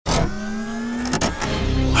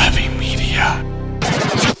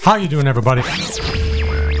How you doing, everybody?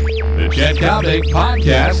 The Chet Coppock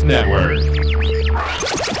Podcast Network.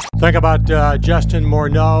 Think about Justin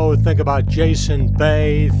Morneau. Think about Jason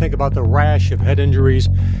Bay. Think about the rash of head injuries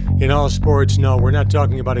in all sports. No, we're not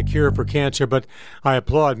talking about a cure for cancer, but I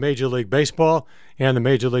applaud Major League Baseball and the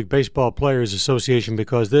Major League Baseball Players Association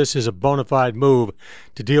because this is a bona fide move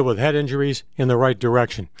to deal with head injuries in the right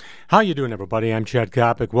direction. How you doing, everybody? I'm Chet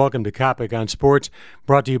Coppock. Welcome to Coppock on Sports,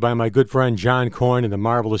 brought to you by my good friend John Coyne and the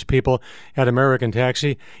marvelous people at American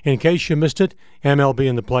Taxi. In case you missed it, MLB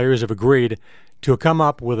and the players have agreed to come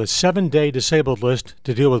up with a 7-day disabled list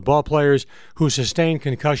to deal with ball players who sustain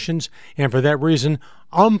concussions, and for that reason,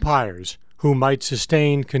 umpires who might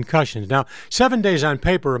sustain concussions. Now, 7 days on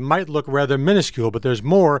paper might look rather minuscule, but there's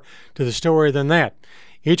more to the story than that.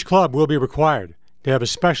 Each club will be required to have a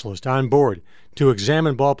specialist on board to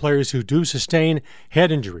examine ball players who do sustain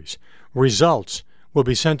head injuries. Results will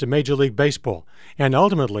be sent to Major League Baseball, and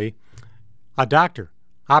ultimately, a doctor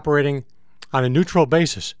operating on a neutral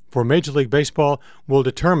basis for Major League Baseball will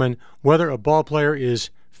determine whether a ball player is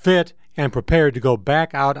fit and prepared to go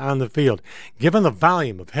back out on the field. Given the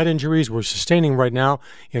volume of head injuries we're sustaining right now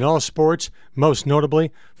in all sports, most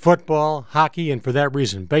notably football, hockey, and for that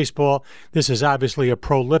reason, baseball, this is obviously a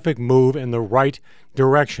prolific move in the right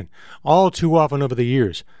direction. All too often over the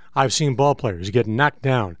years, I've seen ball players get knocked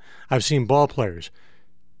down. I've seen ball players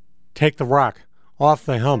take the rock off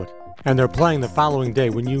the helmet, and they're playing the following day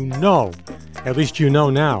when you know, at least you know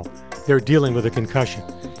now, they're dealing with a concussion.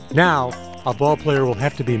 Now, a ball player will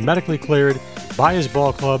have to be medically cleared by his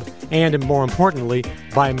ball club and, more importantly,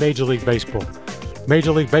 by Major League Baseball.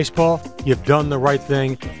 Major League Baseball, you've done the right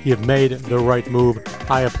thing. You've made the right move.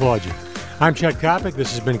 I applaud you. I'm Chet Coppock.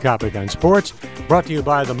 This has been Coppock on Sports, brought to you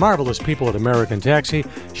by the marvelous people at American Taxi,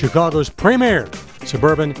 Chicago's premier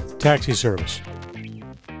suburban taxi service.